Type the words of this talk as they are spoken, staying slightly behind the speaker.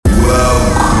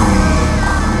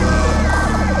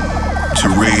to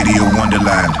Radio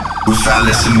Wonderland with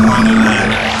Alice in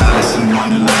Wonderland. Alice in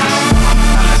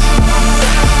Wonderland.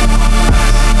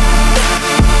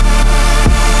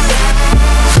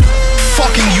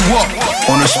 Fucking you up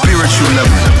on a spiritual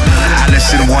level.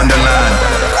 Alice in Wonderland.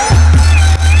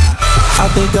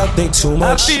 I think too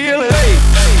much. I feel it.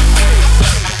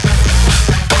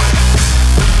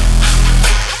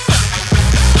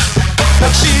 I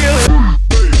feel it.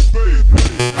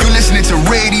 You're listening to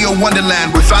Radio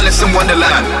Wonderland with Alice in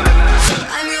Wonderland.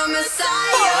 I'm your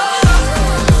Messiah.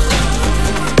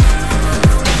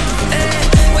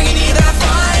 When you need that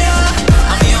fire,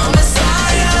 I'm your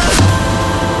Messiah.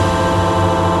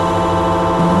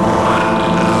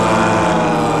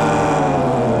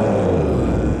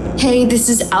 Hey, this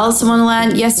is Alice in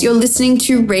Wonderland. Yes, you're listening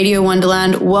to Radio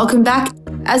Wonderland. Welcome back.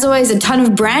 As always, a ton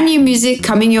of brand new music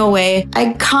coming your way.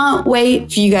 I can't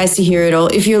wait for you guys to hear it all.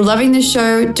 If you're loving the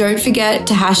show, don't forget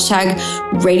to hashtag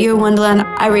Radio Wonderland.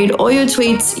 I read all your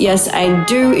tweets. Yes, I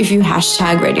do if you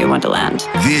hashtag Radio Wonderland.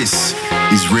 This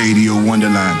is Radio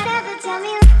Wonderland.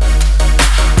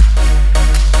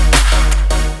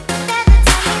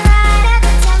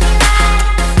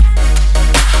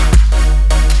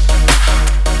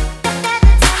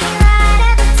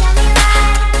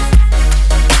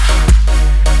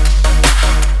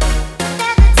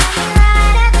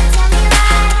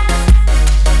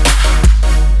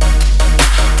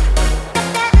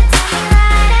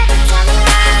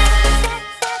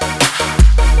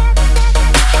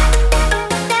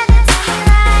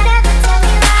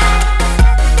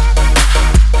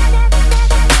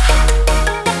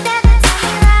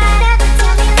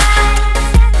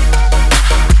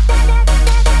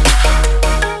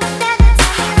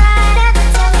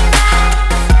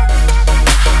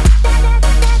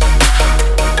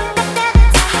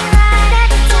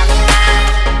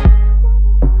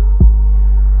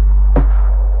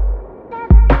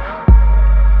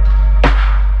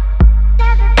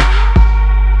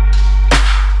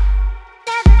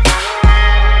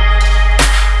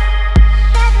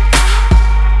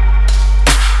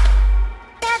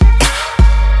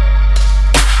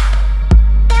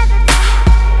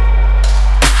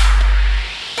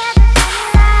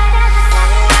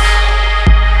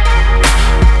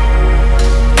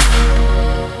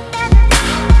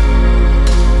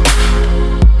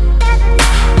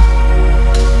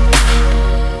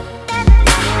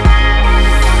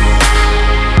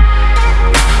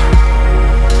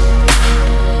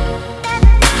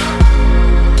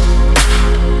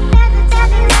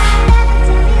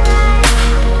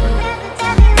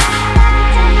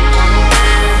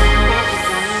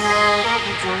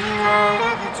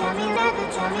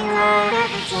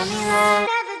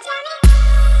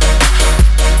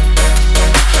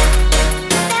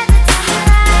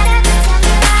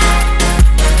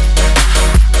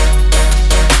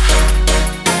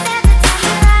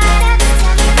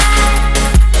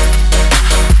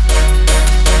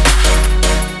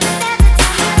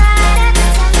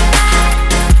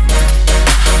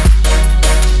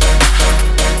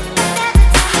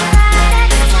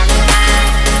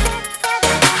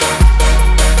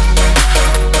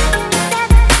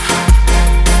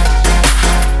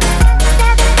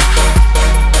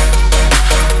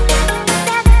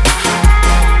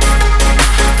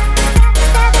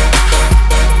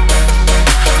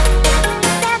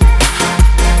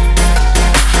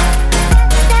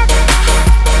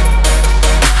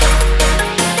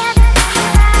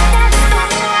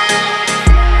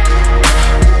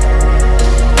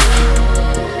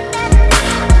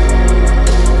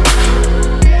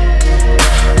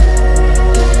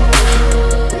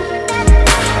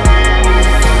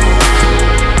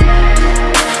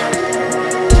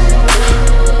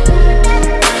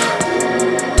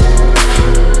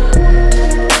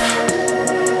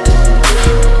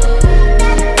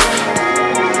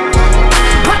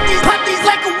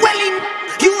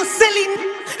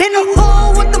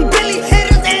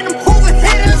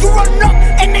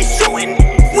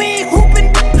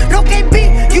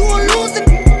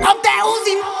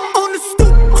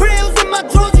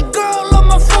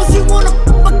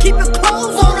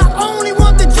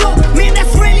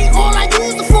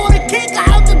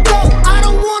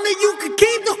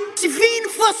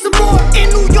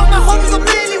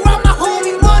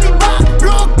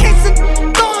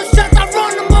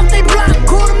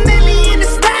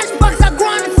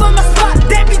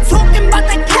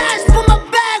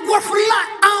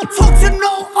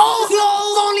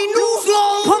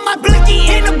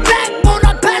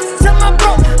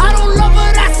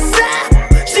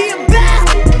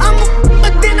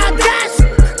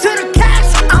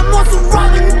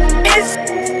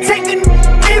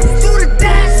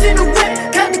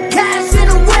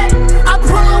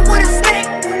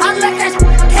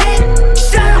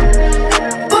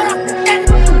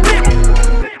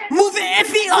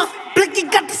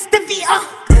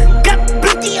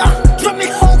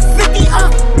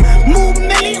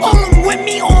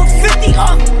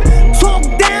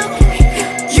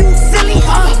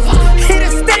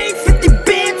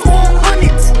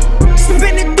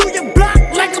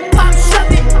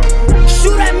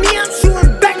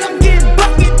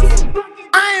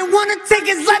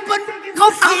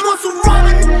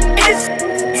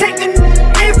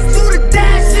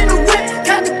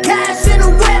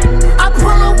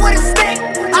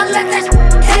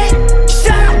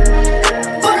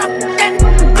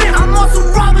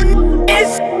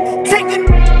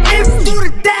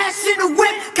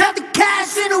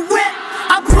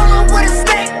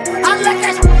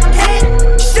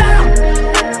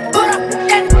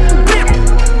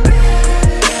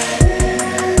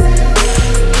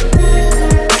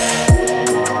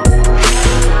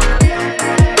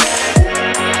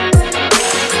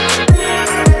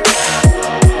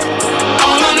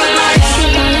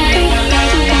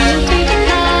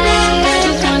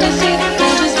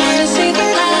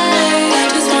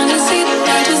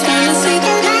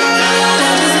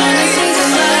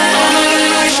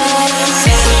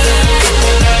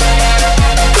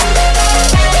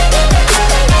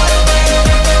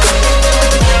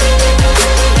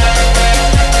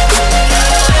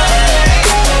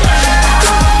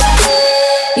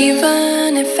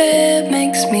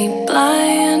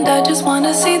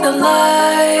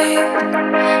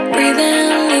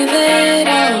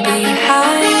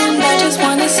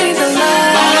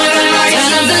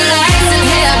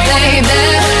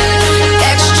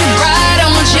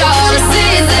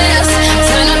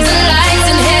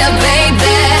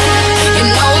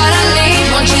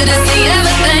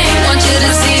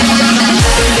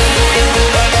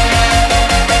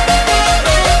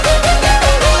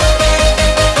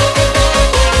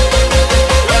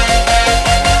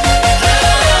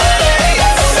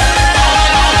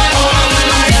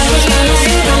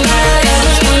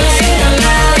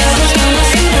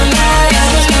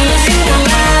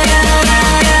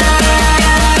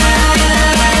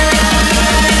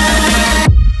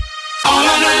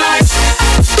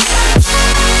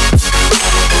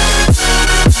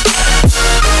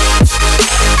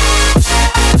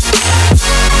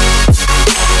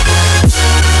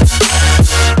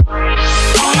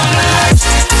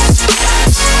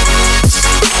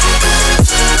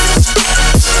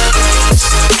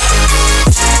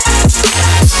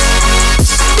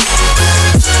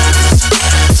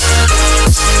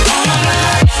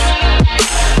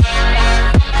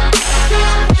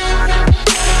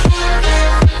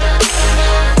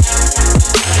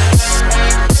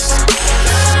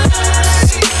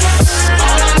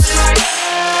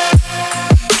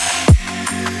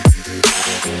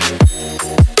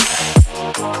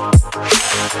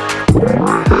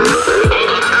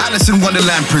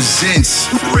 Wonderland presents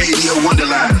Radio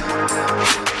Wonderland.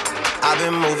 I've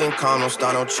been moving calm, don't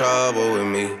start no trouble with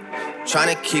me.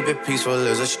 Trying to keep it peaceful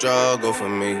is a struggle for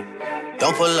me.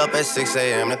 Don't pull up at 6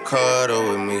 a.m. to cuddle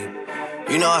with me.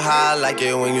 You know how I like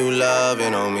it when you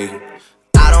loving on me.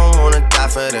 I don't wanna die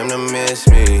for them to miss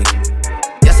me.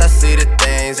 Yes, I see the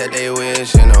things that they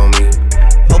wishing on me.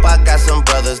 Hope I got some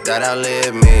brothers that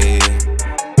outlive me.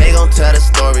 They gon' tell the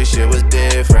story, shit was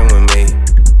different with me.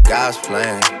 God's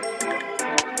plan,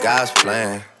 God's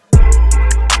plan.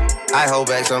 I hold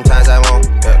back, sometimes I won't,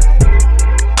 yeah.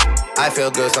 I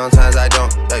feel good, sometimes I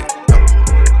don't, hey, no.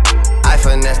 I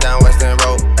finesse down Western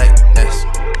Road, hey, yes.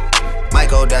 Might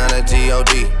go down to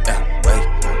G.O.D., yeah, wait.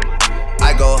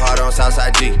 I go hard on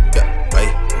Southside G, yeah,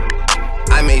 wait.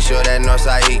 I make sure that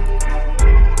Northside eat.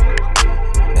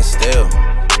 And still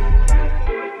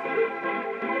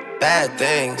bad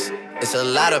things, it's a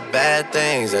lot of bad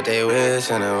things that they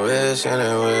wish and they wish and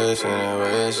they wish and they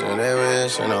wish and they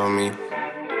wishing on me.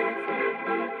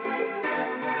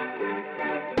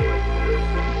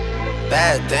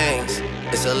 Bad things,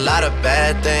 it's a lot of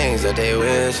bad things that they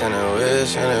wish and they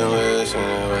wish and they wish and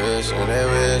they wish and they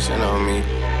wishing on me.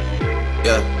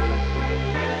 Yeah.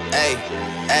 Hey,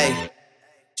 hey.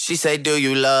 She say, do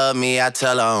you love me? I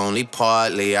tell her only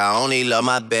partly. I only love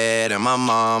my bed and my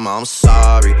mom, I'm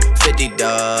sorry. 50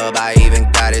 dub, I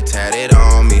even got it tatted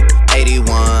on me.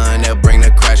 81, they'll bring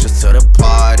the crashers to the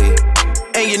party.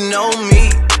 And you know me,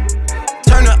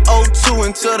 turn the 02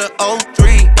 into the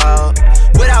 03, dawg.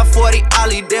 Without 40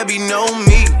 Ollie, there be no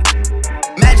me.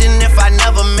 Imagine if I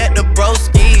never met the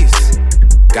broskies.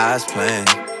 God's plan,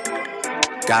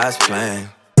 God's plan.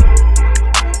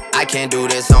 I can't do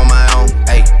this on my own,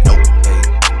 hey, nope, hey.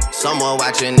 Someone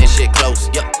watching this shit close,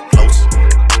 yup, close.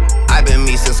 I've been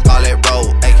me since Scarlet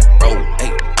Road, hey, road,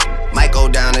 hey. Might go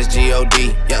down as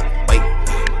G.O.D., yeah, wait.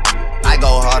 I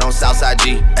go hard on Southside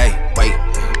G, hey, wait.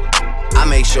 I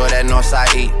make sure that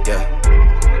Northside eat, yeah.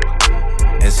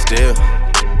 And still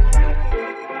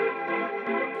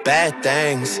bad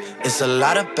things, it's a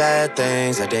lot of bad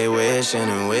things that they wishing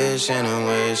and wishing and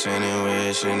wishing and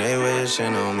wishing they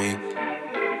wishing on me.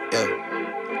 Yeah.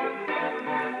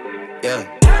 Yeah.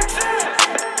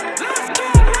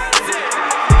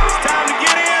 It's time to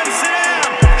get in, sit down.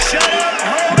 Shut up,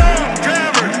 hold on,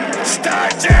 drivers.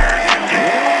 Start your engine.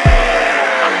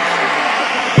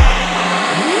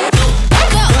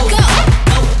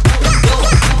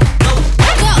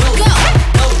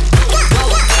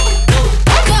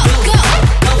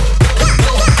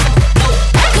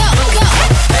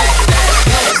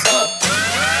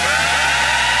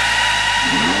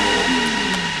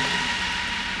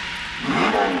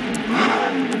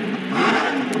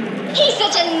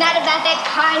 About that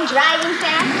car and driving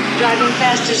fast? Driving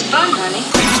fast is fun, honey.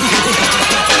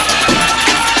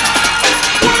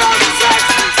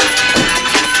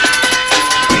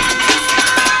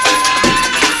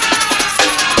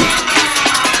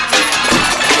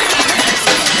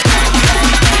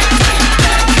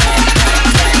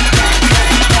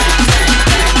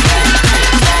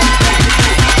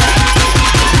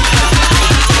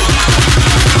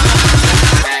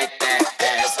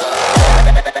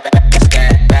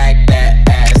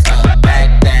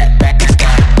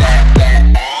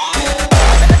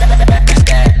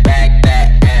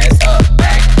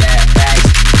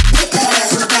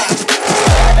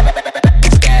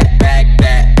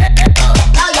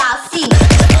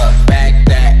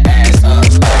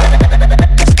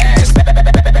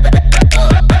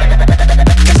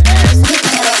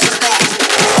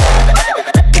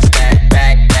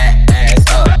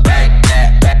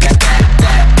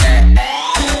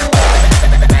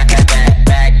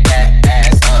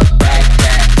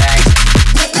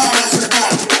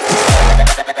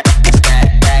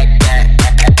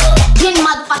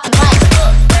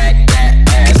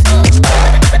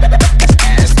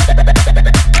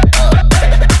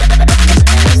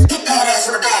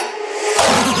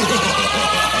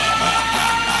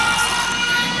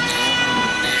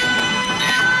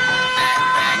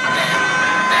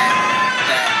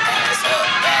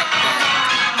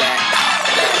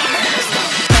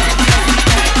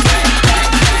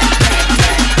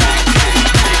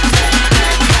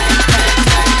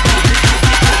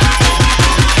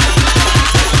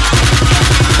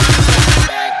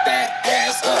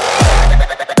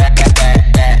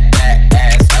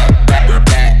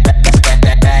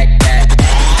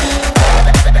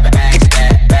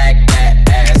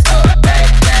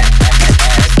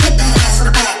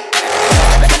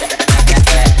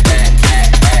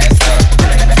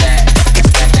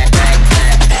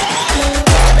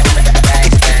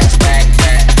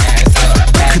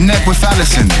 Connect with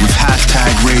Allison with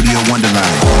 #Radio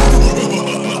Wonderland.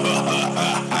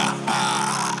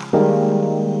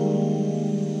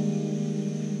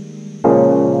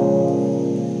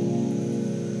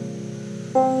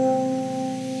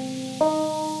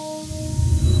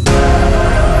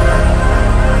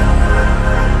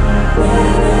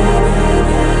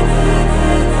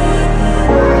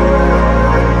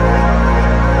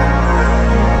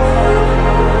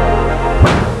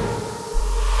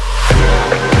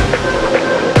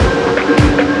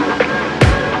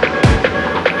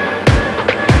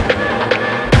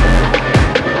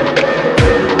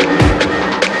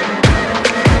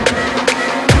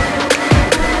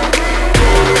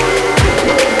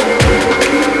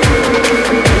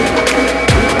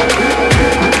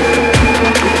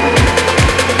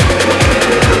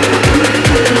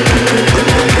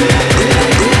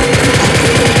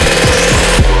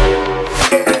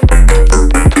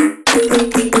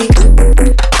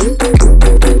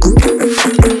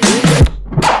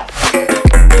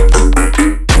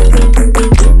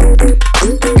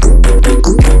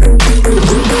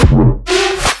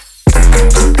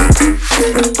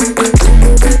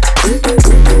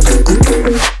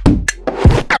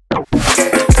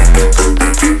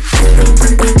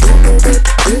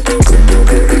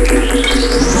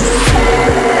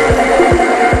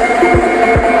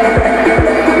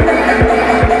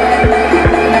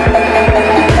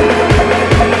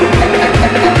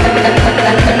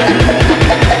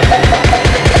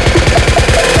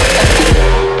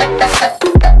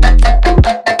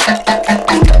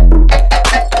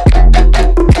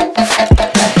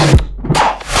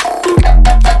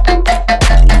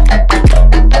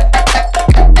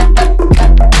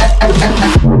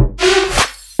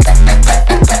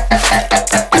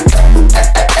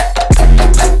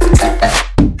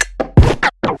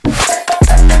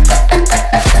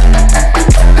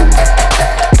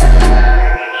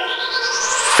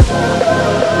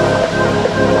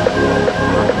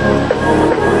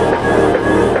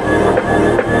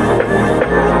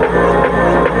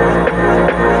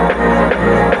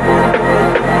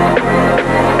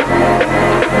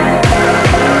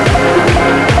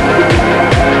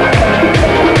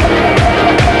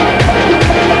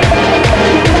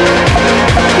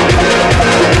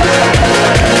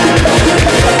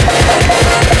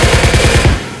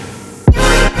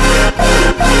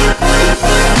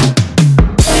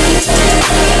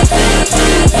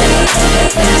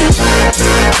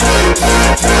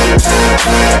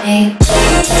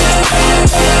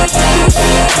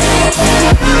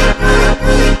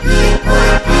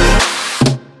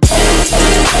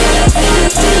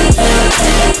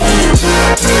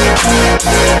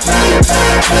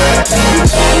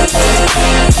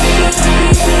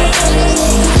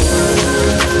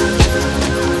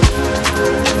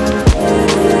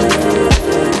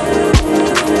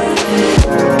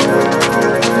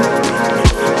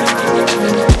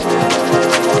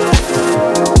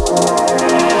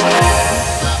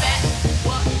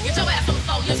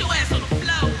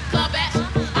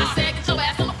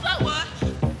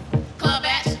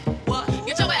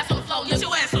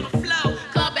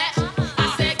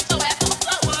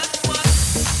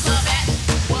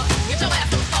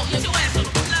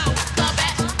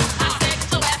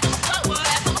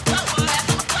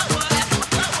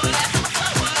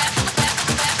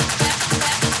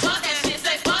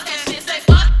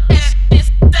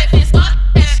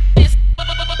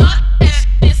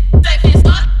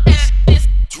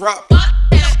 drop.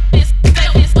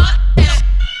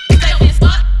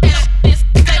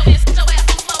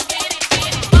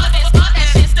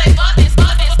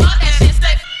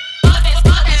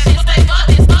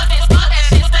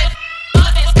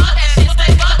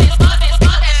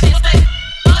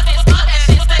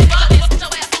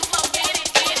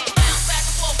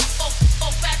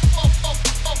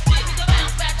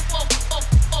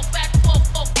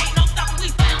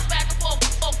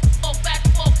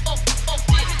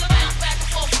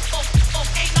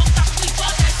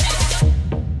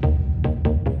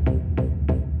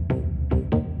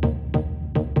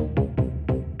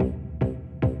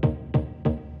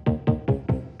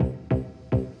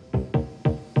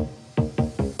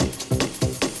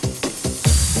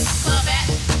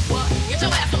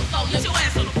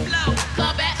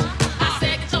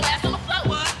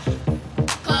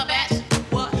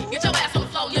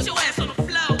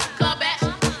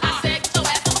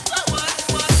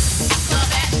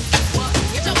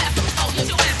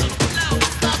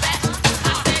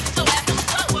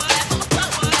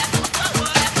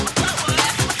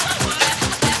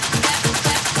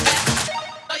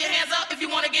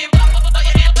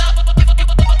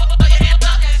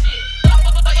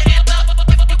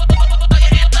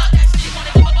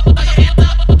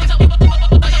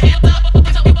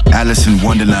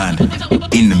 Wonderland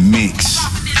in the mix.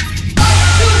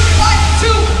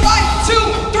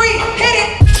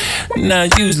 Now,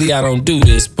 usually I don't do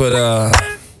this, but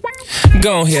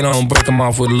go ahead on, break them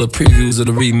off with a little previews of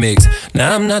the remix.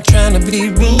 Now, I'm not trying to be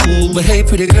rude, but hey,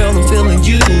 pretty girl, I'm feeling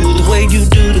you. The way you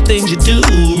do the things you do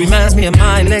reminds me of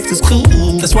my Lexus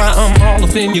cool. That's why I'm all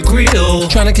up in your grill,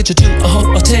 trying to get you to a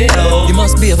hotel. You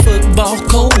must be a football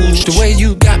coach, the way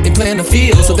you got me playing the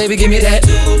field. So baby, give me that,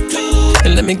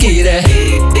 and let me give you that.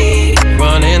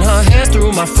 Running her hands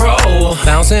through my fro,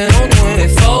 bouncing on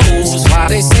 24s. Why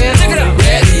they saying on the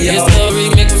radio? It's the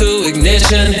remix to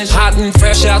Ignition, hot and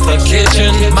fresh out the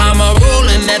kitchen. Mama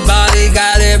rolling that body,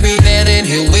 got every man in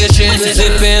here wishing.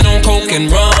 Sipping on coke and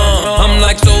rum, I'm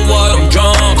like, so what, I'm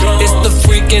drunk. It's the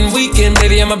freaking weekend,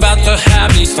 baby, I'm about to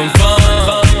have me some fun.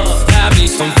 Have me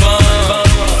some fun.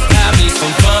 Have me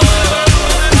some fun.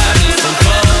 Have me some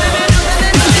fun.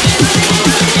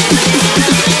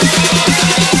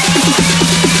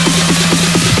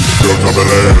 Yo, number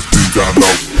ass, deep down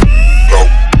low.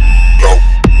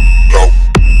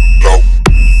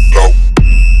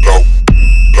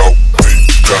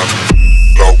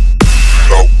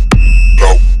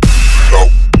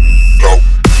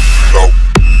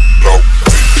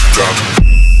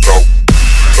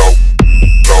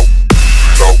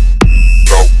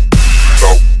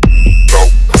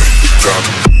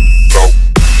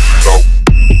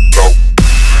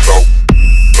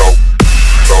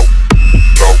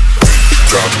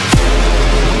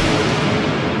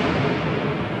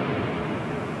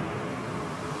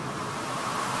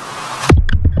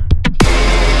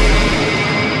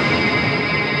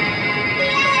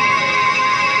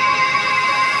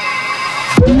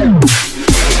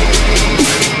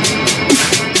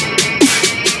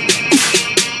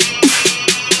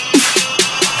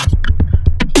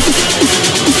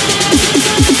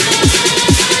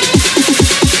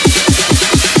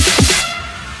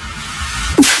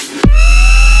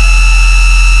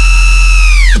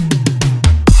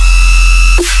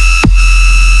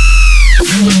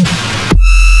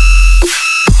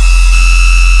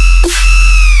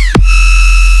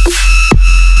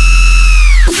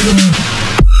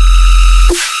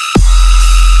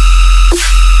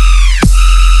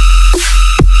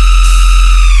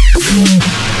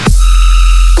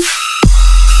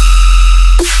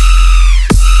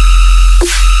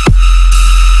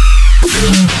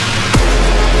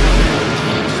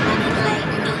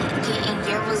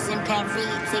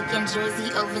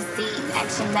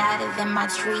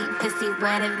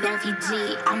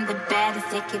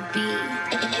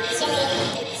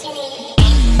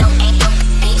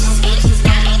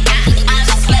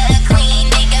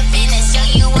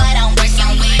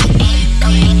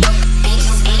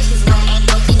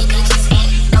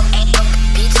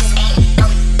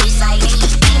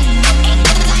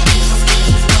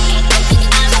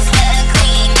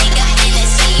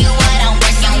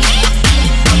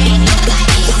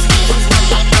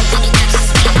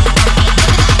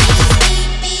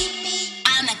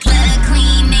 I'm a club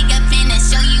queen, nigga, finna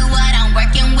show you what I'm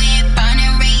working with.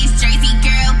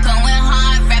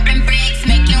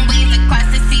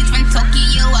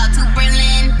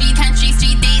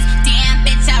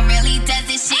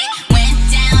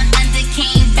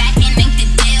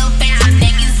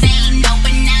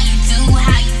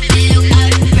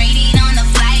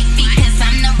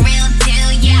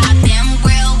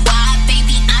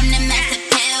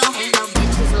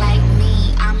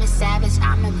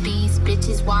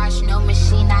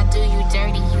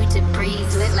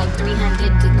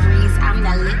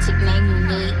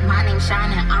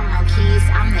 shining on my keys.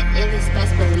 I'm the illest,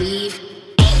 best believe.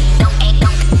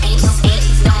 Bitches,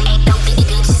 bitches, bitches,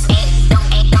 bitches, bitches like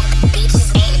me. Bitches,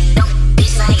 bitches,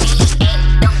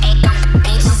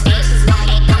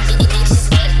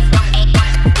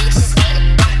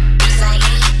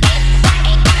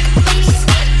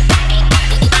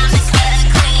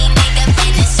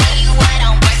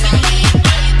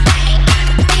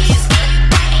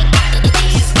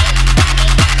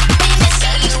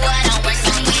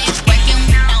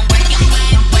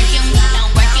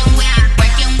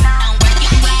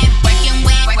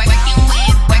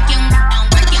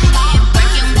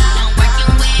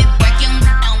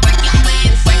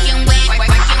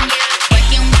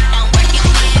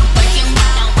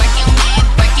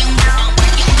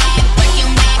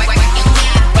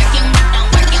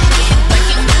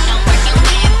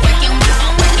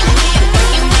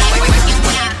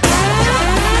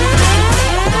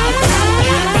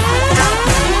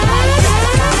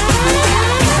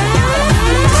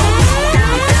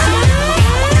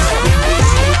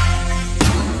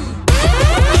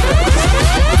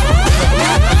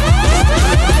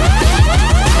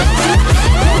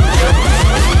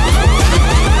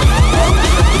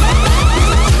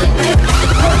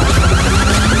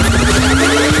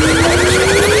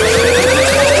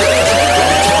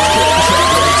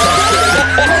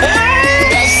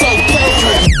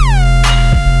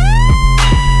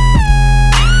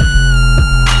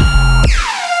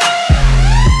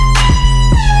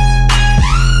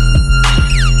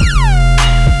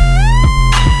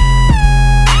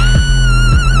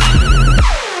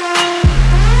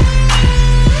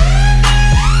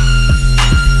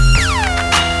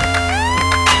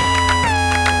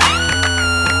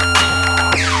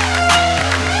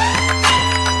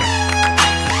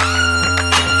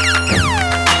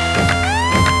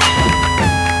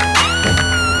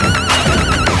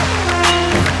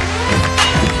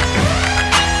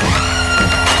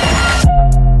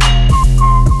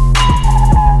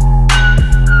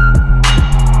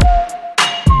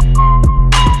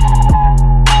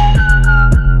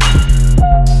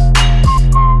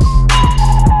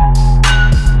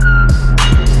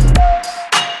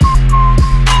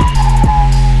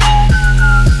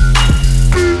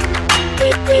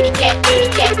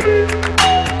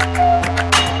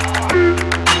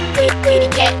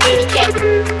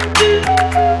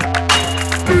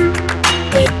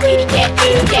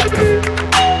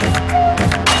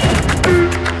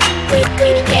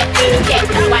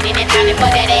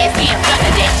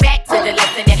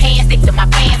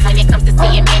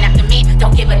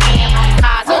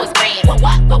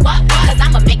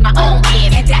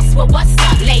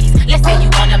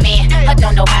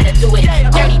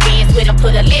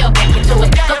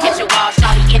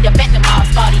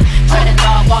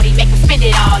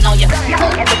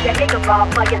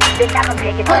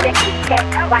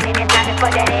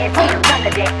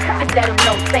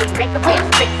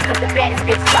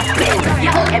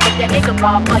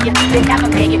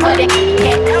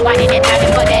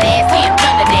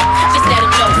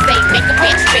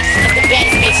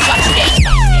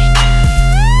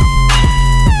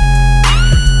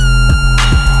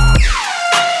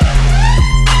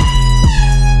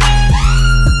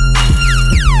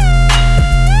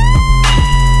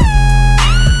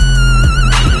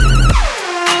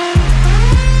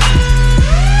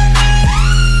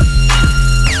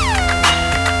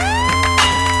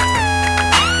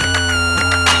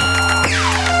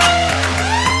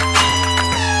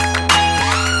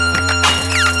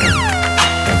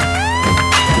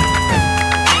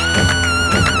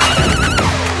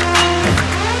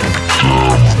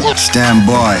 Stand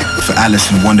by for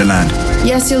Alice in Wonderland.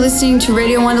 Yes, you're listening to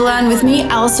Radio Wonderland with me,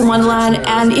 Alice in Wonderland,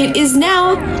 and it is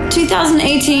now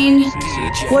 2018.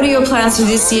 What are your plans for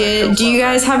this year? Do you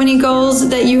guys have any goals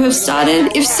that you have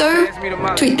started? If so,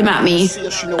 tweet them at me.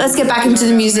 Let's get back into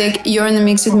the music. You're in the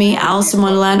mix with me, Alice in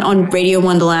Wonderland, on Radio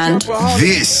Wonderland.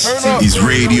 This is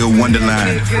Radio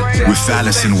Wonderland with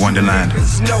Alice in Wonderland.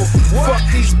 No, fuck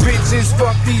these bitches,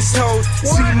 fuck these hoes.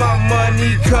 See my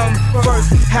money come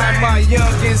first. Have my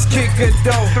youngins kick a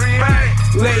dough.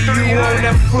 Lay you on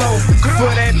the floor.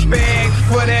 For that bag,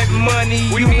 for that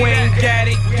money, you ain't got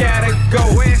it, gotta go.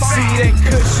 See that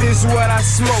cushion's what I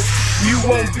smoke. You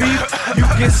want beef, you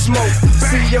get smoked.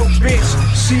 See your bitch,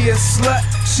 she a slut.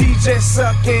 She just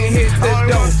suck and hit the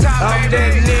dough. I'm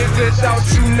that nigga, thought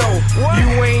you know.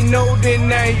 You ain't know, then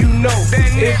now you know.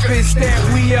 If it's that,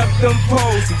 we up them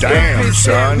poles. Damn,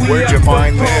 son, where'd you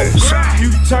find this?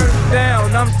 You turned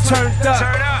down, I'm turned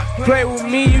up. Play with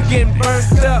me, you getting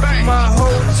burnt up. My whole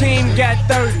team got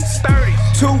 30s.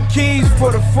 2 keys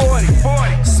for the 40.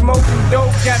 Smoking dope,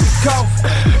 got the coffee.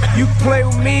 You play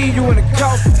with me, you in the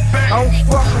coffee. I don't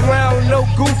fuck around with no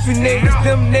goofy niggas.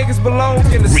 Them niggas belong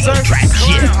in the circus.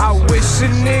 I wish a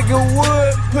nigga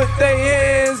would put their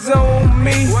hands on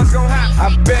me.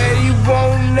 I bet he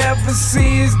won't never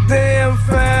see his damn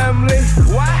family.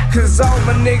 Cause all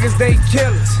my niggas, they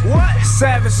killers.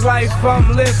 Savage life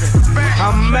I'm living.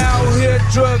 I'm out here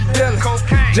drug dealing,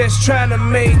 just trying to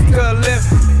make a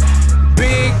living.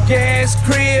 Big ass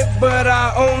crib, but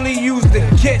I only use the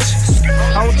kitchen.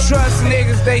 I don't trust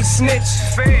niggas, they snitch.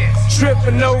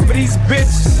 Tripping over these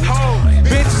bitches.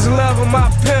 Bitches loving my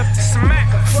pimp.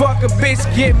 Fuck a bitch,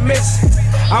 get missing.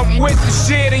 I'm with the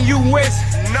shit and you with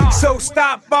it. So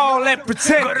stop all that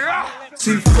pretend.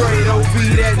 T-Fredo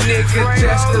be that nigga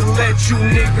just to let you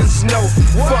niggas know.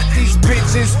 Fuck these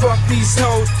bitches, fuck these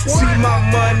hoes. See my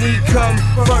money come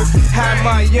first. Have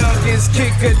my youngins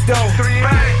kick a dough.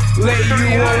 Lay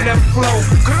you on the floor.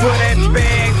 For that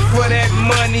bag, for that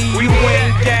money, you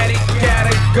ain't got it,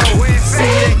 gotta go. See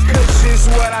that cushion's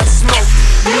what I smoke.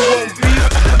 You won't beef,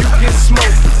 you can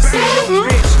smoke. See your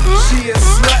bitch, she a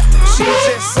slut. She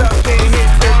just up and hit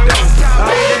the dough.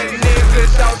 I'm that nigga,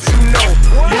 thought you know.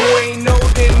 You ain't know,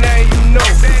 then now you know.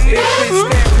 If it's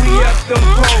that, we up them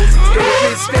poles. If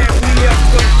it's that, we up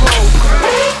them poles.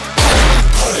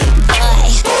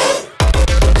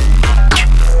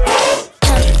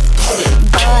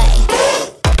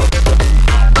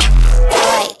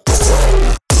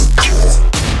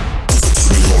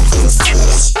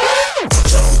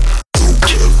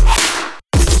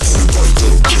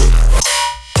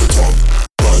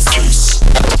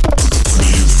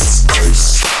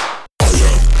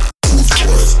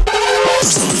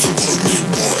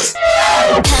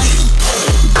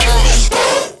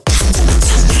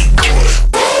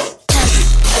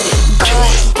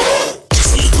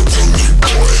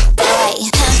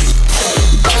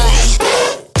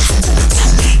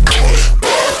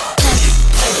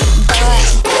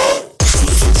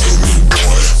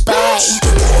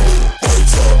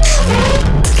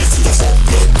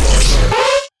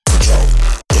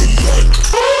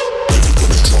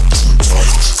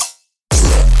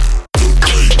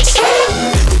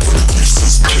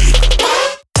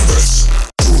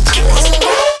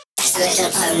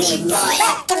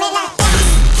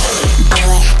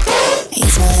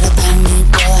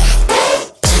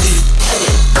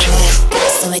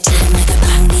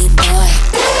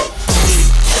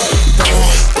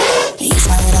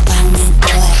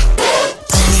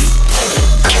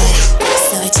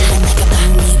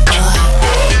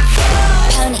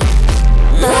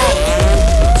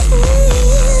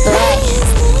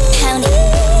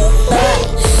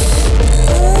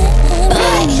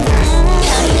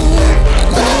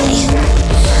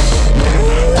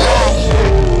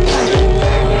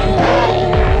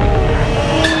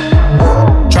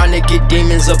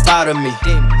 Out of me,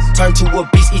 turn to a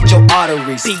beast, eat your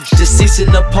arteries. Just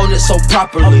ceasing opponent so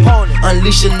properly.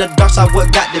 Unleashing the dark side,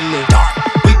 what got to me.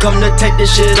 We come to take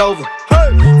this shit over.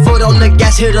 Foot on the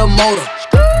gas, hit a motor.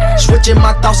 Switching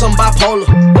my thoughts, I'm bipolar.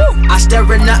 I stare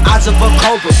in the eyes of a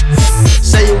cobra.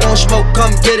 Say you won't smoke,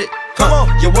 come get it.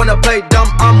 You wanna play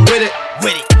dumb, I'm with it.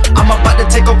 I'm about to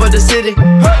take over the city.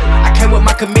 I came with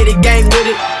my committee gang with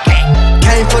it.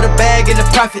 Came for the bag and the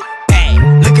profit.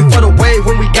 Looking for the wave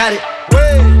when we got it.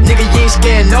 Nigga, you ain't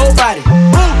scared nobody.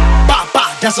 Bah,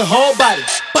 bah, that's a whole body.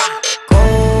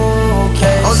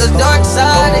 On the dark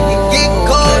side, it can get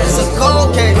cold, it's a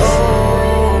cold case.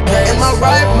 In my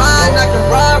right mind, I can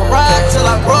ride till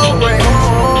I roll race.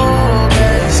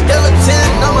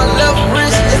 Skeleton on my left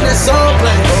wrist in that soul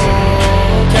place.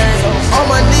 On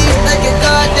my knees, thanking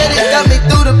God that it got me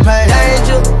through the pain.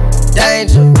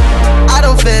 Danger, I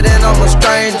don't fit in, I'm a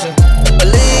stranger.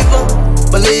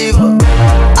 Believer,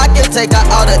 I can take out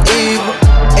all the evil.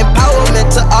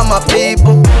 Empowerment to all my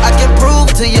people. I can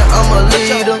prove to you I'm a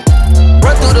leader.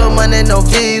 Run through the money, no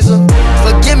visa.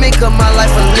 Forgive me, cause my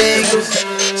life illegal.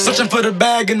 Searching for the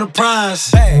bag and the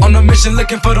prize. On a mission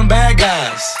looking for them bad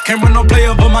guys. Can't run no play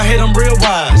over my head, I'm real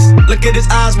wise. Look at his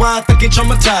eyes wide, think he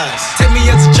traumatized. Take me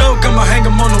as a joke, I'ma hang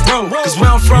him on the road. Cause where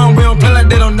I'm from, we don't play like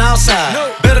that on the outside.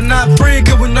 Better not free,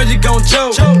 cause we know you gon'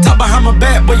 choke. Talk behind my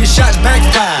back, boy, your shots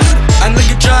backfire. I know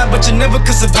you tried, but you never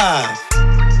could survive.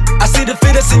 I see the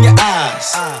fear that's in your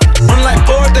eyes. Run like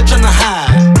Ford, they tryna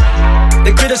hide.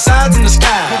 They criticize in the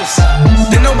sky.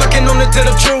 They know I can only tell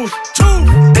the truth.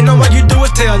 They know what you do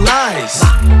is tell lies.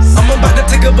 I'm about to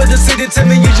take over the city, tell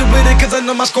me you with it, cause I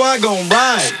know my squad gon'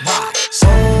 ride.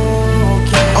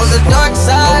 On the dark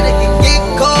side, it can get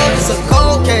cold, it's a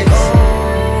cold case.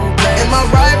 In my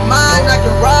right mind, I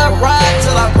can ride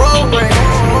till I roll race.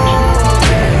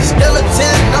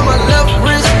 Skeleton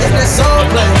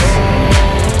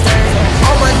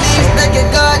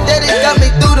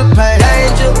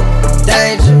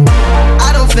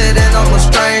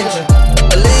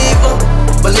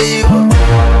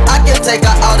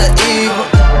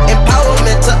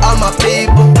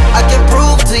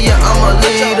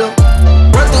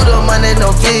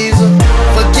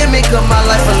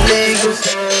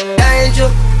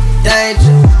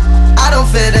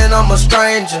I'm a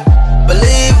stranger.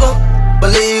 Believer,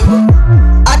 believer.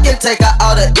 I can take out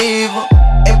all the evil.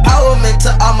 Empowerment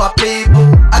to all my people.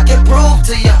 I can prove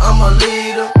to you I'm a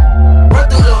leader. Run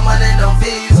through the money, no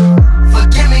visa.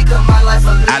 Forgive me, cause my life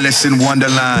a leader. Alice in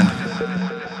Wonderland.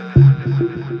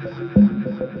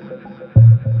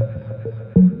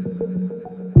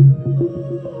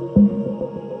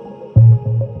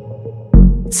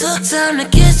 Took time to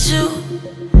get you,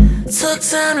 took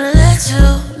time to let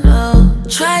you know.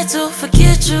 Try to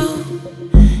forget you,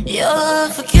 you're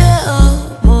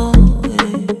unforgettable.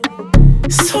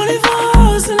 It's 24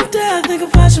 hours in a day, I think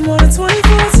about you more than 24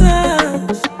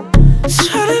 times.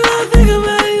 Try to not think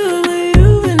about you, but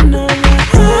you've been on my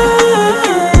mind.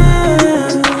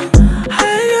 I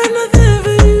ain't got nothing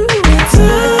for you but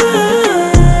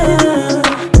time.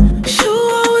 You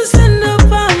always end up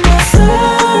by my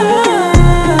side.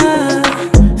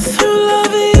 Through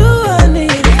loving you, I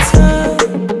needed time.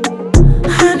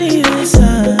 I needed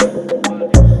time.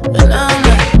 But now I'm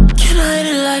like, can I hit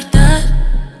it like that?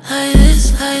 Like this,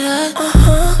 like that?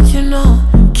 You know.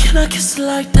 Can I kiss it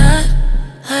like that?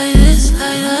 Like this,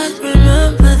 like that?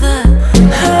 Remember that?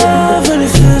 How when it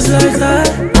feels like that?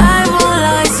 I won't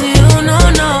lie to you, no,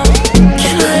 no.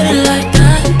 Can I hit it like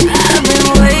that? I've been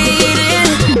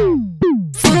waiting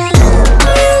for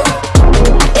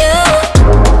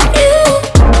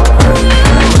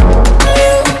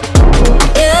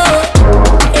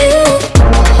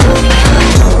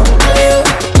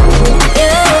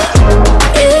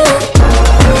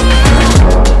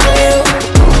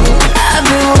I've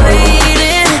been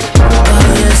waiting. Oh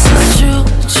yes, it's true,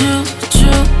 true,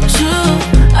 true, true.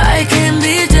 I can be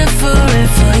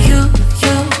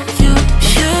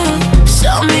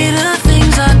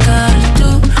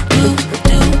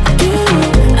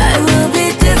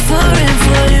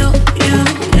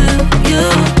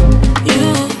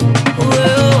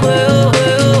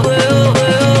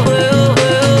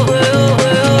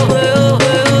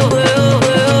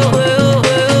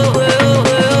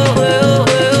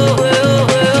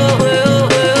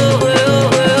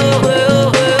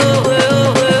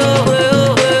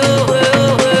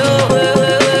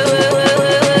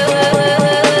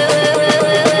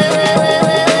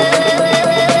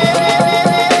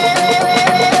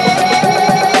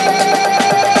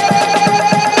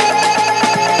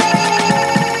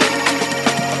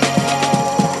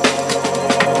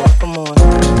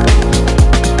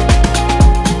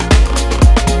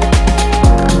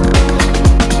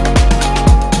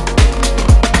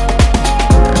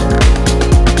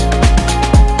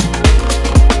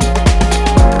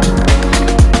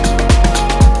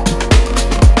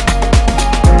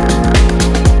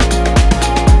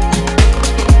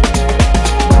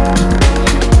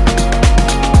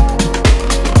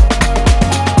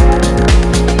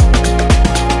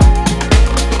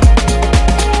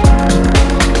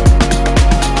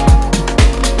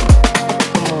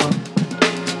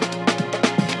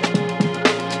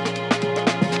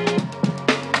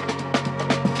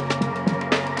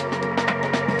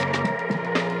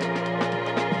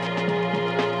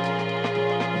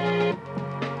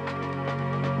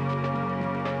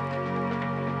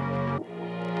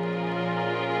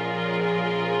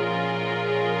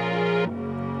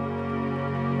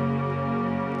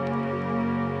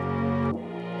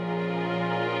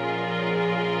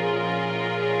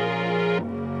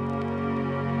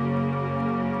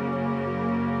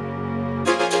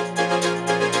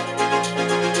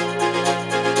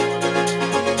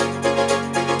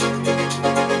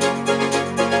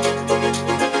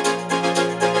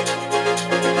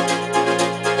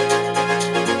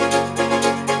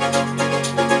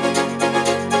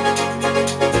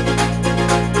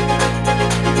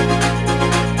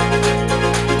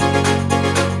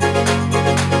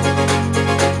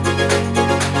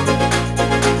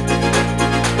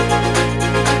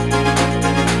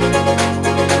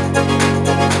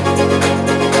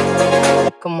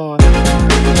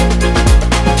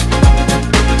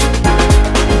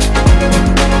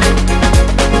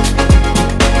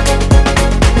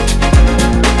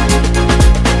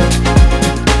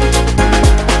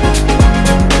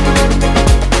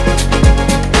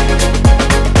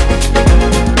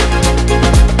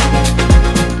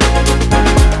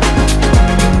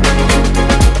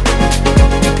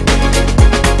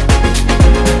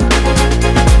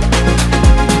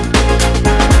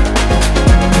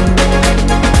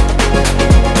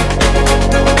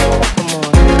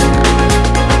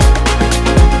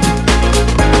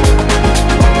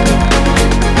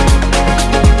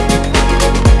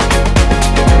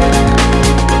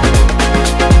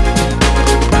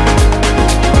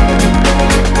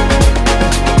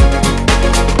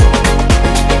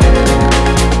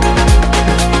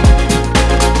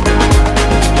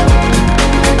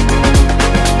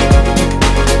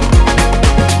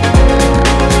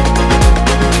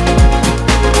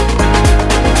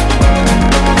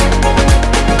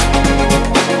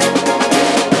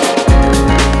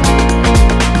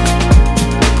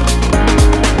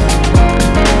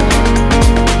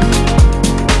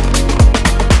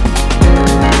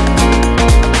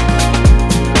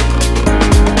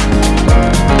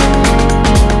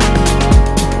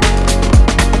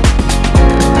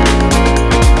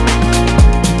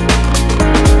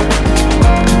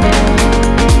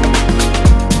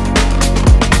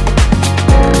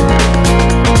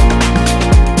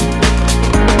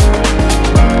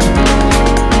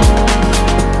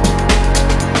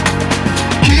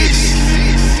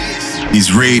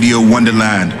Radio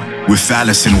Wonderland with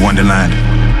Alice in Wonderland.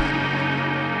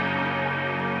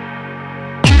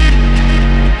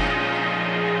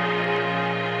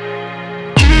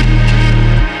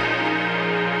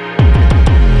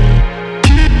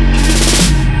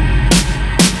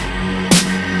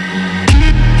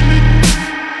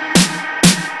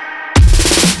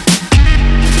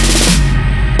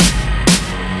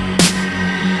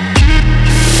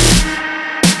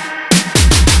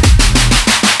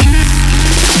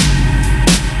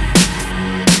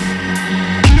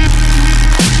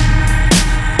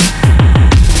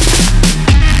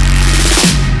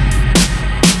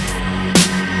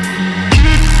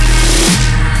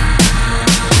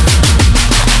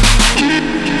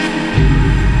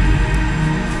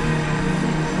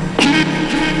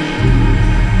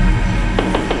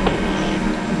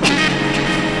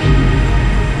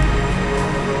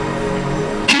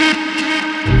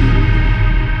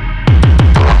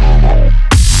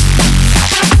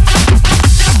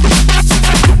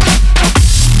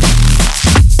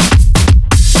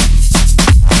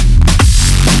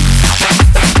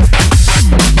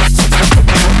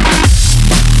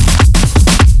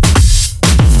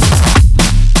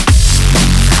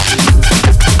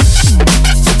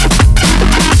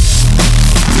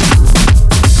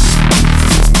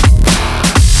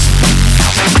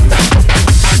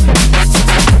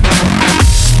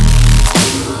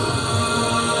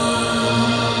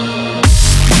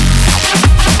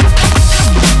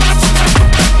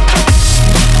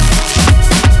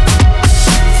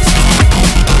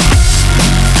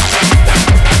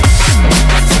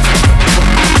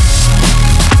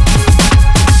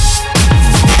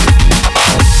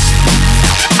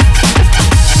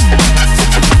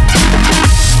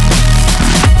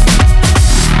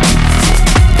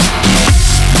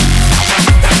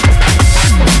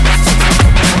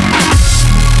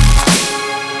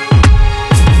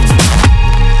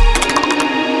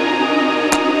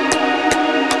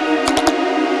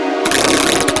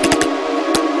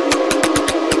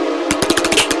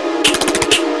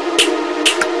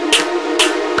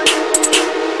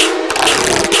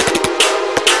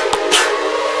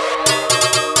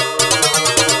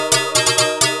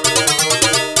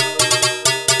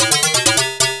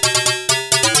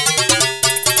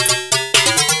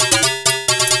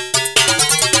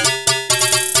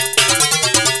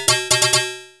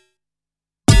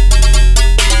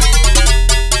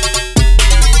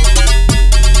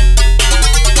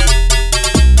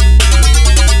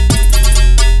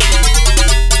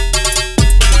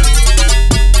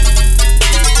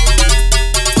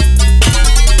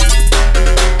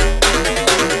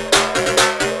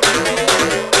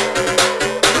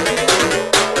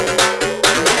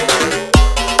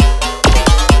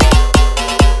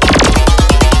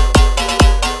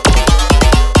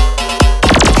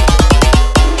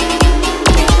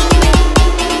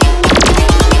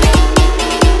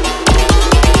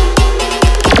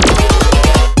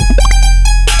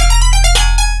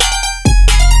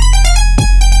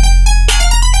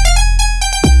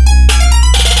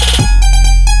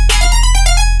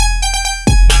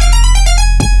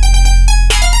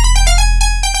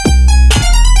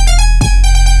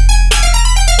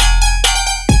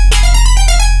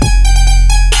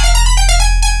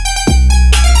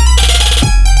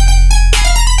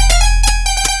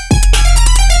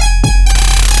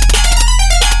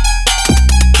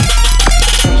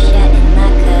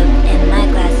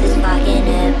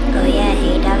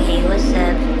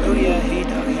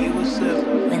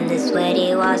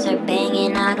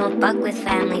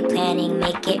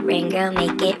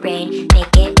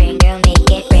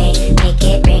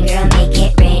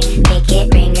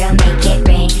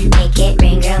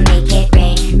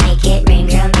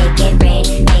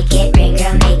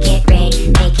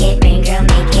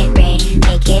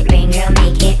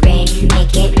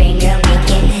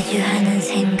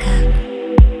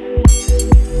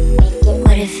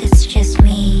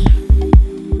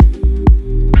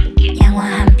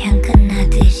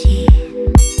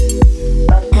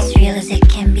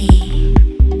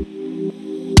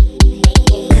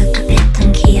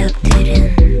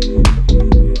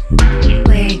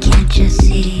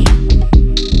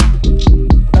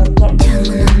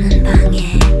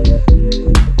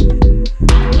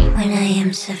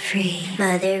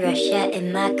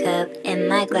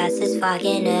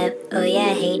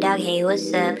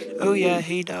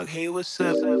 Hey dog, hey what's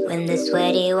up? When the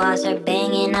sweaty walls are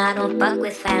banging, I don't fuck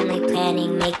with family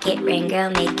planning. Make it rain, girl,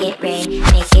 make it rain.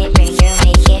 Make it rain, girl,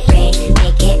 make it rain.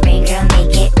 Make it rain, girl,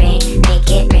 make it rain.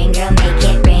 Make it rain, girl, make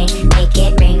it rain. Make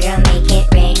it rain, girl, make it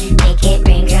rain. Make it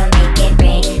rain, girl, make it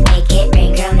rain. Make it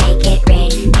rain, girl, make it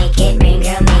rain. Make it rain,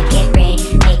 girl, make it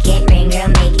rain. Make it rain, girl, make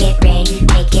it rain.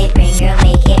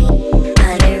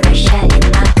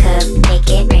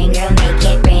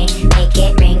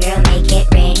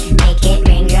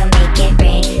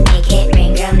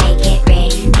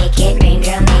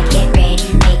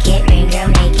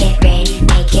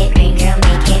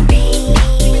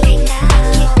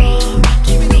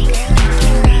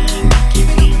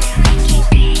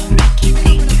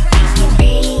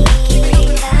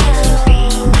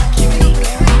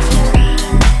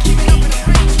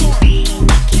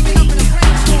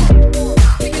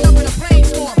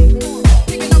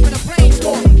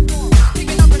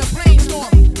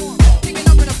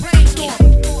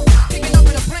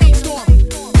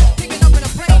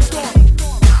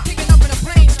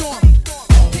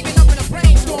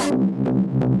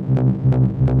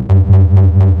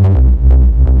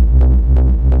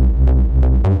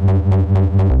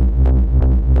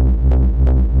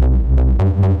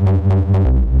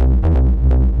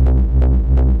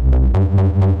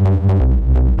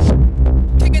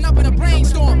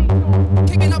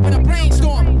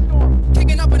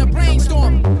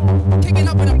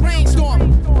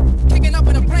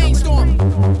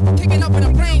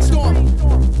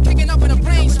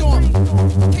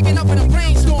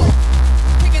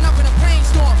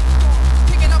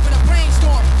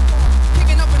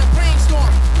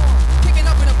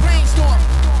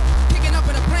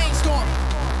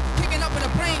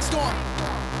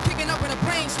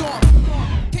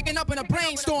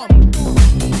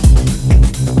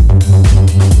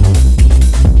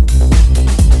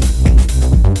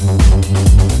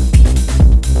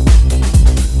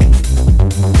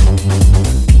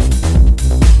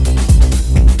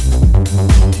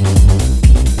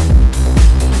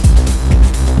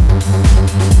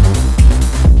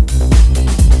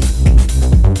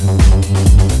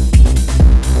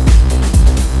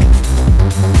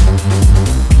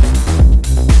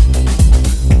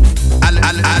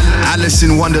 Alice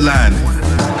in Wonderland.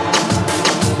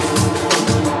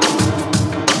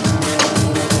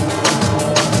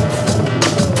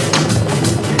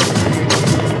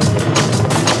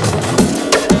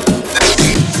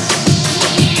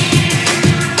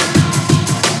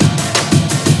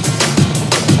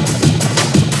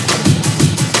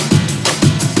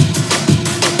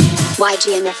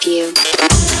 YG and a few.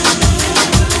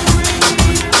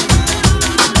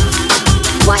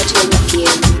 YG and a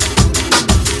few.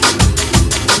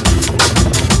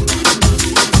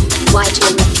 YG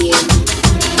and a few.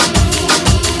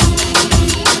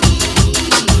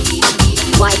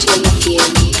 YG and a few.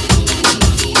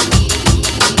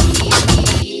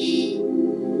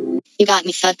 You got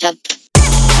me fucked up.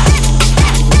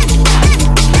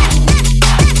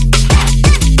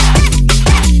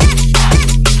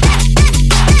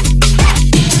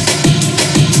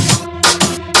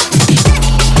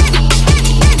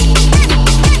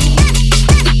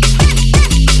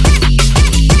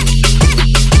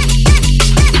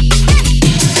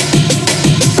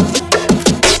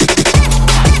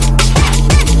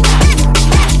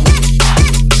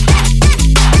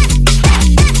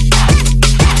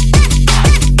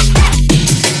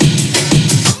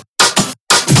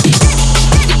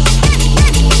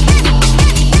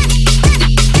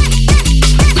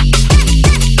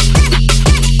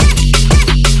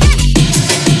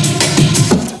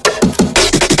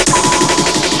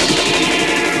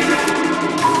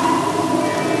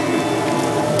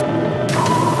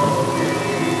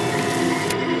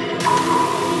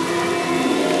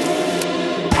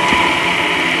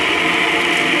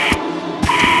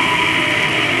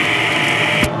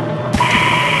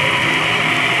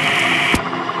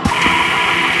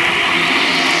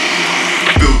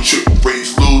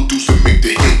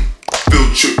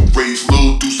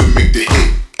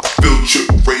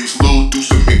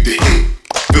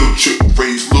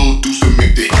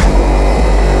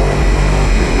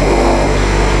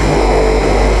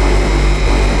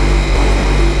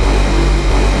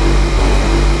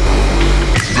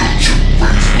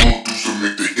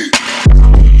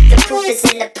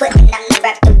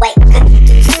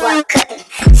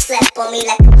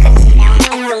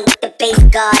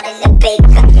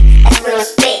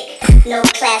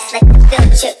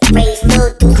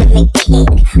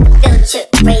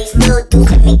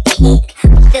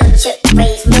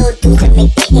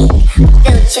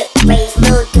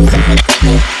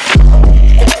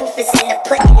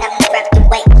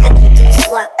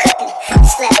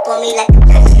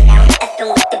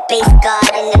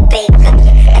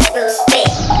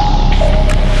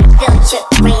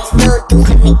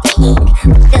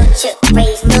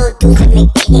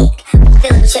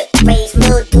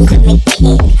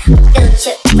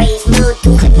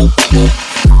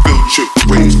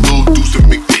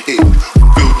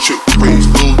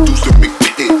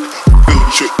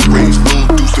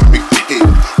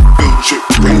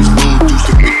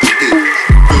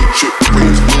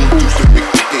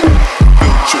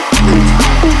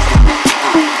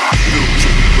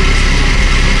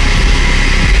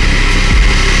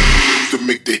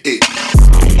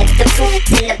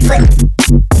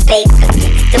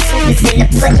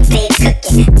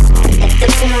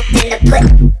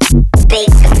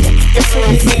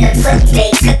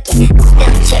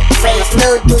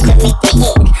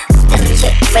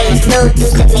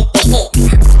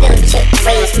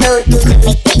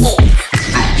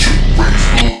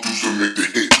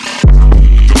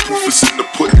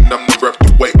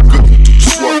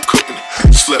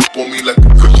 Slap on me like a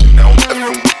cushion. Now I'm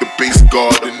effing with the bass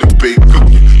guard and the bait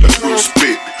cooking.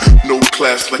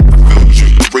 class like a field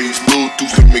trip. Raise little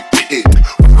dudes to make the hit.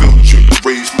 Field trip,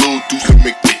 raise little dudes to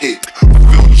make the hit.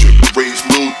 Field trip, raise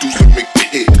little dudes to make the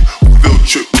hit. Field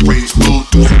trip, raise little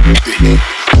dudes to make the hit.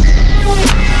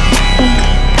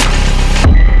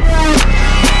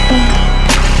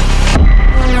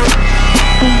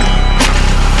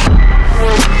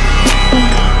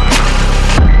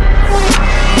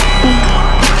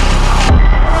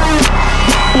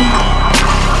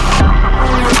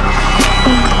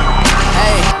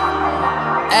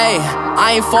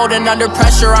 I ain't folding under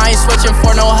pressure, I ain't switching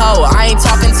for no hoe. I ain't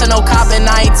talking to no cop and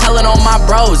I ain't telling on my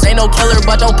bros. Ain't no killer,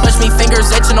 but don't push me, fingers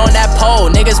itching on that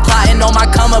pole. Niggas plotting on my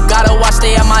come up, gotta watch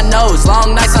they at my nose.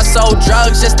 Long nights I sold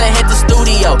drugs just to hit the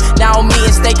studio. Now I'm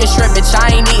eating steak and shrimp, bitch,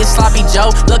 I ain't eating sloppy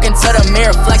Joe. Looking to the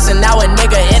mirror, flexing, now a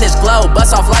nigga in his glow.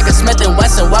 Bust off like a Smith &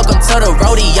 Wesson, welcome to the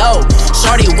rodeo.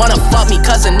 Shorty wanna fuck me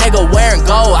cause a nigga wearing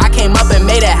gold. I came up and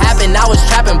made it happen, I was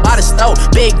trapping by the stove.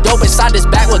 Big dope inside this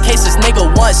backwood case, this nigga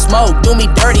want smoke. Do me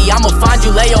dirty, I'ma find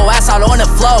you, lay your ass out on the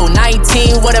floor.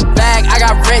 19 with a bag, I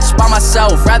got rich by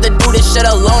myself. Rather do this shit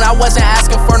alone, I wasn't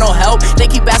asking for no help. They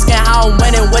keep asking how I'm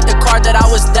winning with the card that I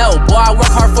was dealt. Boy, I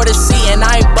work hard for the seat and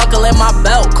I ain't buckling my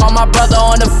belt. Call my brother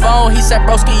on the phone, he said,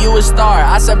 broski, you a star.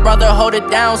 I said, brother, hold it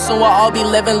down, soon we'll all be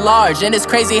living large. And it's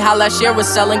crazy how last year was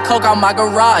selling coke out my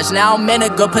garage. Now I'm in a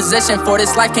good position for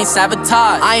this life, can't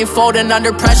sabotage. I ain't folding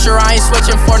under pressure, I ain't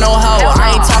switching for no hoe.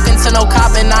 I ain't talking to no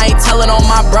cop and I ain't telling on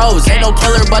my bros. Ain't no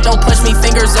killer, but don't push me,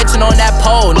 fingers itching on that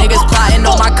pole. Niggas plotting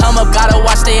on my come up, gotta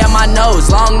watch they at my nose.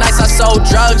 Long nights I sold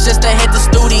drugs just to hit the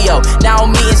studio. Now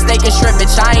I'm eating steak and shrimp,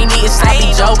 bitch, I ain't eating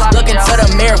sloppy Joe. Looking to the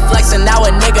mirror, flexing, now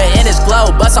a nigga in his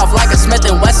glow. Bust off like a Smith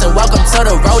 & Wesson, welcome to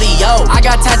the rodeo. I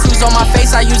got tattoos on my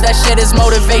face, I use that shit as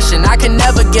motivation. I can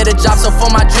never get a job, so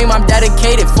for my dream I'm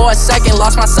dedicated. For a second,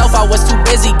 lost myself, I was too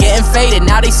busy getting faded.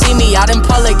 Now they see me out in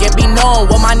public and be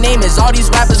knowing what my name is. All these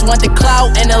rappers want the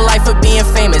clout and the life of being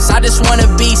famous. I just wanna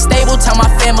be stable, tell my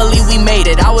family we made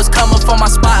it. I was coming for my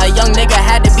spot, a young nigga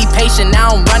had to be patient.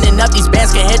 Now I'm running up, these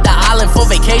bands can hit the island for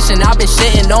vacation. I've been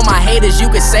shitting on my haters, you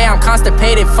could say I'm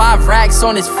constipated. 5 racks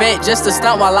on his fit, just to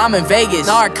stunt while I'm in Vegas.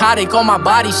 Narcotic on my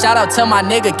body, shout out to my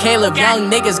nigga Caleb. Young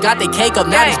niggas got the cake up,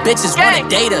 now these bitches wanna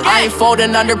date us. I ain't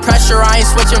folding under pressure, I ain't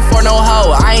switching for no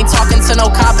hoe. I ain't talking to no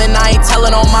cop and I ain't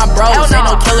telling on my bros. Ain't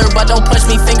no killer, but don't push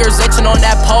me, fingers itching on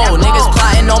that pole. Niggas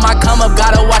plotting on my come up,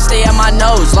 gotta watch they at my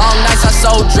nose. Long nights I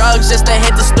sold drugs just to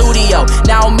hit the studio.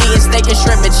 Now I'm eating steak and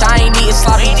shrimp, bitch, I ain't eating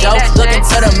sloppy Joe. Looking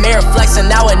to the mirror, flexing,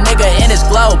 now a nigga in his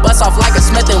glow. Bust off like a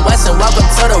Smith & Wesson, welcome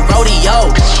to the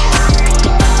rodeo.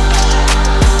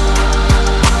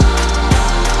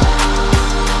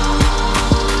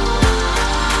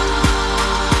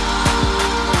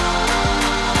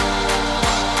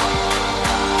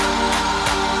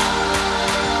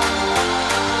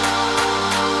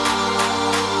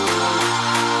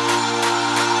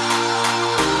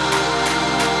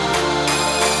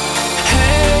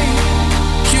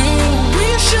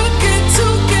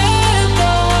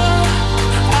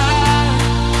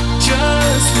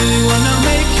 Really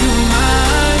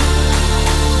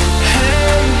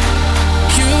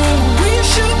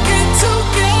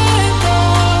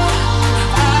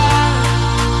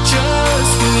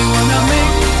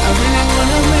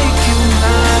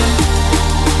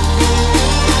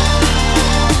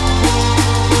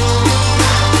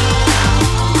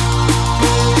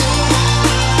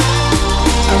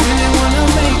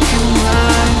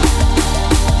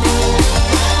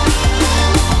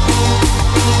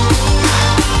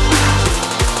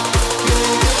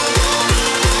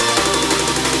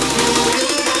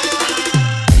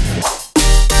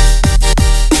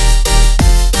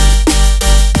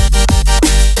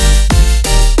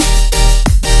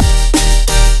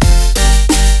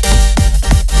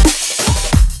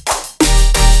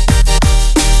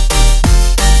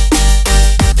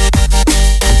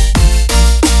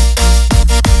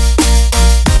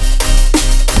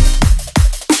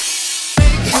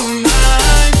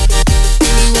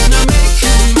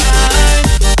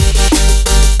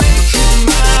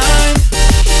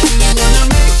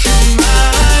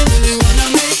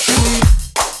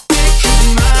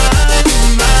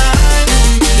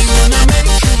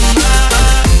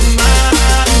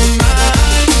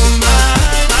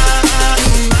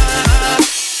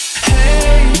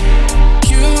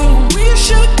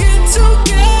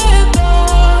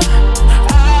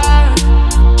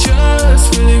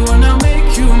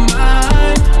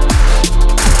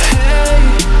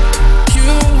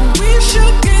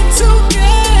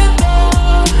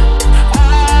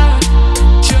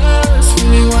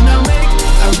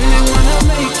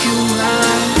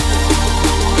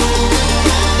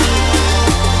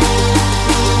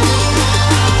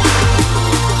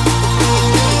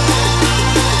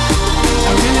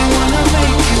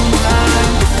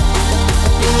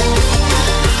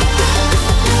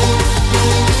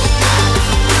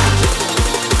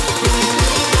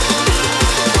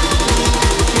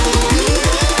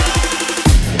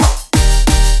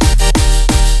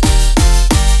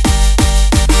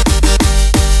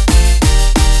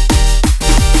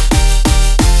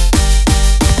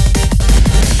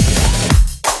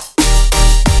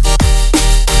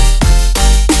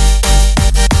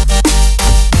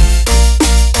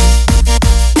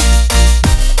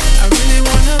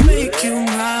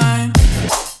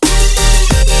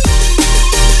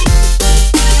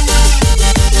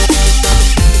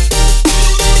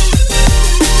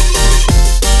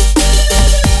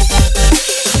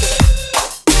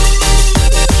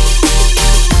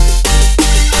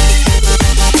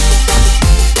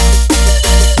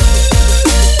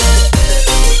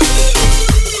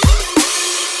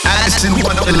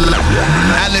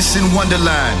Alice in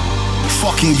Wonderland,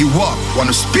 fucking you up on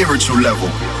a spiritual level.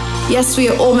 Yes, we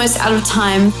are almost out of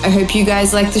time. I hope you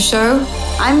guys like the show.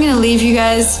 I'm going to leave you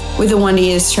guys with a Wonder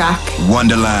Years track.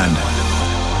 Wonderland.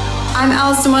 I'm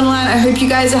Alice in Wonderland. I hope you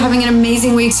guys are having an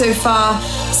amazing week so far.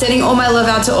 Sending all my love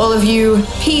out to all of you.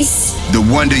 Peace. The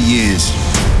Wonder Years.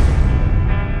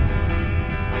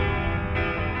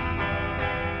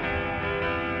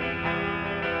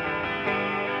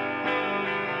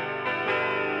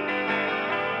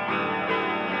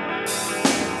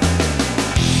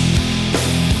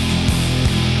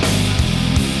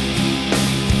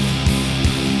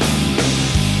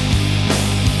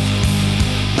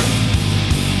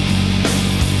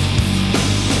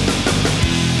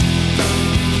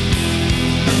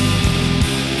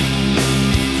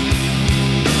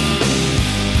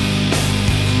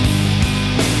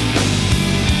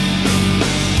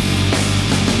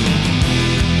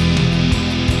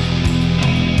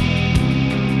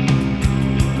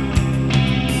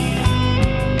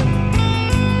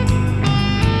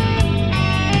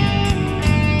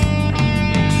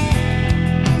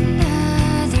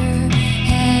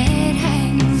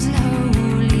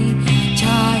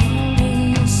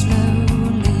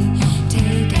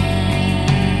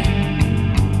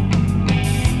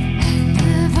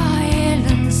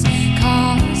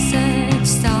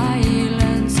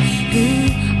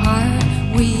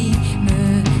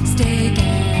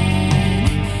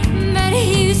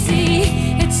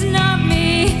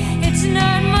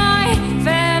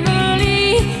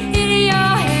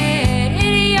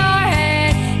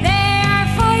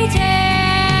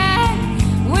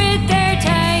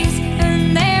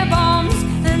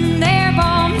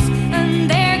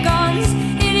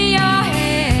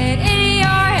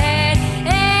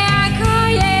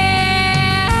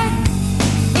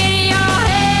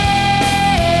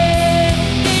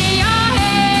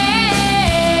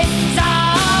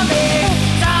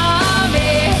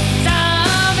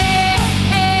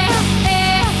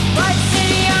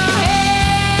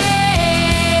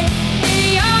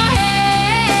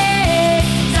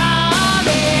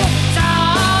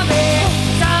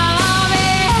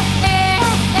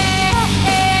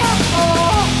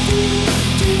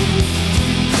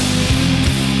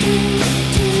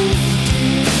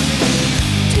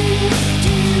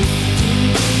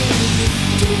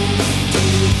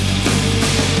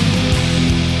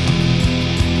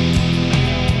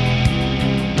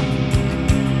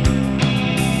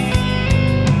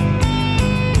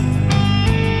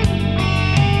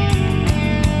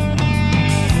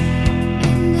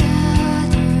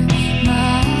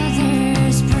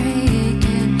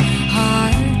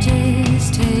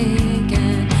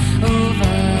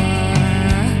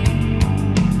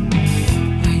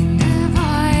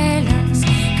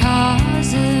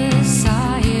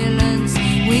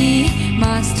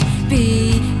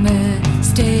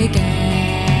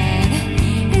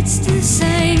 It's the same.